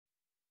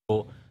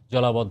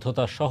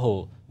জলাবদ্ধতা সহ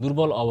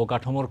দুর্বল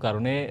অবকাঠামোর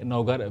কারণে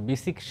নওগাঁর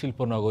বিসিক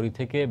শিল্পনগরী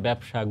থেকে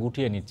ব্যবসা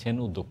গুটিয়ে নিচ্ছেন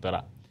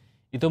উদ্যোক্তারা।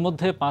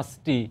 ইতোমধ্যে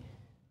 5টি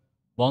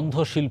বন্ধ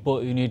শিল্প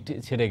ইউনিট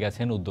ছেড়ে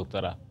গেছেন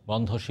উদ্যোক্তারা।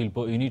 বন্ধ শিল্প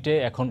ইউনিটে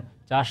এখন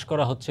চাষ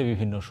করা হচ্ছে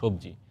বিভিন্ন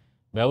সবজি।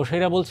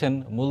 ব্যবসায়ীরা বলছেন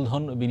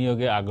মূলধন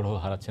বিনিয়োগে আগ্রহ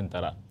হারাচ্ছেন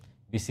তারা।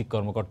 বিসিক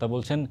কর্মকর্তা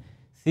বলছেন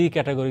সি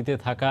ক্যাটাগরিতে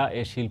থাকা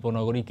এ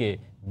শিল্পনগরীকে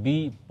বি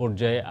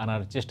পর্যায়ে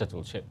আনার চেষ্টা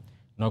চলছে।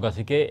 নওগাঁ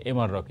থেকে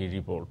এমআর রকির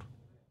রিপোর্ট।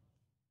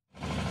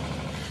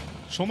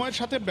 সময়ের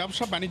সাথে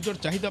ব্যবসা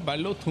বাণিজ্যের চাহিদা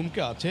বাড়লেও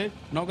থমকে আছে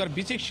নওগাঁর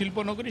বিসিক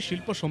শিল্পনগরী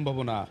শিল্প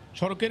সম্ভাবনা।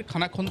 সড়কের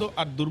খানাখন্দ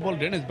আর দুর্বল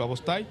ড্রেনেজ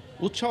ব্যবস্থায়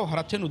উৎসাহ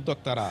হারাচ্ছেন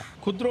উদ্যোক্তারা।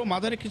 ক্ষুদ্র ও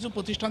মাঝারি কিছু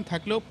প্রতিষ্ঠান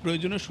থাকলেও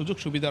প্রয়োজনীয় সুযোগ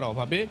সুবিধার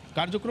অভাবে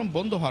কার্যক্রম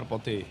বন্ধ হওয়ার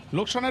পথে।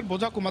 লোকসানের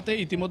বোঝা কমাতে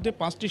ইতিমধ্যে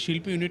 5টি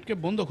শিল্প ইউনিটকে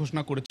বন্ধ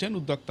ঘোষণা করেছেন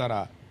উদ্যোক্তারা।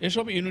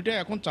 এসব ইউনিটে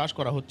এখন চাষ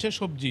করা হচ্ছে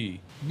সবজি।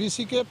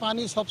 বিসিকে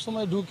পানি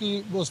সবসময় ঢুকি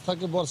বসে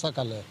থাকে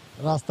বর্ষাকালে।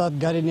 রাস্তার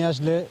গাড়ি নিয়ে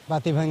আসলে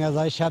পাতি ভাঙা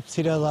যায়, সাপ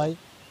ছিঁড়া যায়,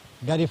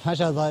 গাড়ি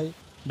ফাঁসা যায়।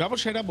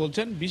 ব্যবসায়ীরা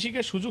বলছেন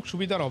বিসিকের সুযোগ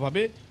সুবিধার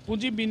অভাবে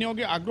পুঁজি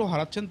বিনিয়োগে আগ্রহ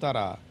হারাচ্ছেন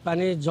তারা।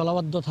 পানি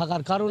জলাবদ্ধ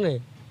থাকার কারণে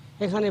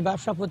এখানে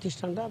ব্যবসা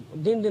প্রতিষ্ঠানটা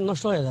দিন দিন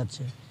নষ্ট হয়ে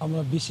যাচ্ছে।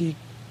 আমরা বিসিক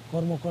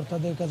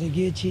কর্মকর্তাদের কাছে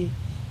গিয়েছি,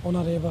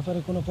 ওনারা এ ব্যাপারে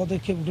কোনো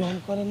পদক্ষেপ গ্রহণ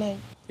করে নাই।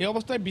 এই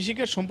অবস্থায়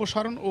বিসিকের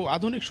সম্প্রসারণ ও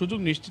আধুনিক সুযোগ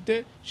নিশ্চিতে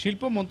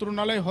শিল্প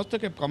মন্ত্রণালয়ে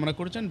হস্তক্ষেপ কামনা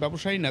করেছেন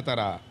ব্যবসায়ী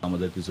নেতারা।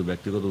 আমাদের কিছু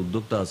ব্যক্তিগত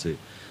উদ্যোক্তা আছে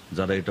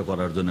যারা এটা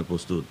করার জন্য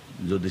প্রস্তুত।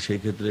 যদি সেই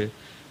ক্ষেত্রে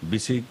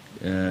বিসিক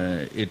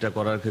এটা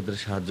করার ক্ষেত্রে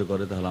সাহায্য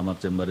করে তাহলে আমার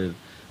চেম্বারের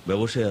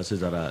ব্যবসায়ী আছে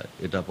যারা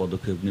এটা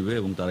পদক্ষেপ নেবে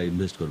এবং তারা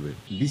ইনভেস্ট করবে।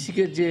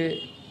 বিসিকের যে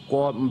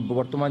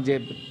বর্তমান যে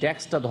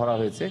ট্যাক্সটা ধরা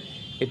হয়েছে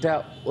এটা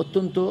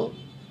অত্যন্ত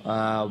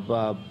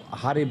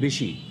হারে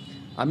বেশি।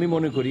 আমি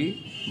মনে করি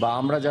বা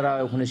আমরা যারা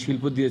ওখানে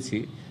শিল্প দিয়েছি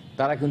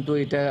তারা কিন্তু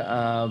এটা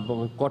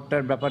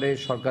করটার ব্যাপারে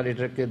সরকার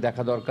এটাকে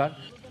দেখা দরকার।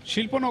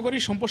 শিল্পনগরী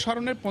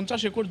সম্প্রসারণের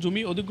 50 একর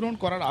জমি অধিগ্রহণ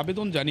করার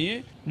আবেদন জানিয়ে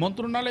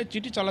মন্ত্রণালয়ে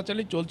চিঠি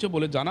চালাচালি চলছে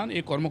বলে জানান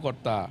এই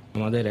কর্মকর্তা।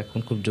 আমাদের এখন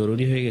খুব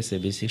জরুরি হয়ে গেছে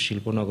বিসিক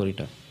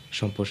শিল্পনগরীটা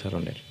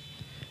সম্প্রসারণের।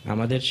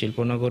 আমাদের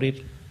শিল্পনগরীর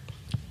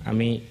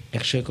আমি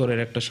 100 একরের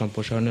একটা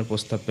সম্প্রসারণের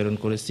প্রস্তাব প্রেরণ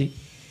করেছি,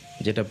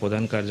 যেটা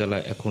প্রধান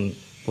কার্যালয় এখন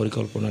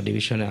পরিকল্পনা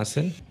ডিভিশনে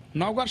আছেন।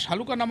 নওগাঁর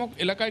শালুকা নামক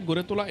এলাকায়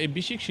গড়ে তোলা এই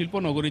বিসিক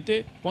শিল্পনগরীতে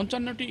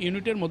 55টি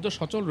ইউনিটের মধ্যে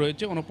সচল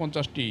রয়েছে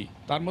 49টি।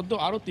 তার মধ্যে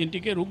আরও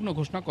 3টিকে রুগ্ন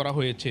ঘোষণা করা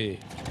হয়েছে।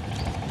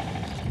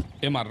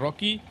 এমআর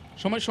রকি,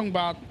 সময়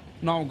সংবাদ,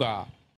 নওগাঁ।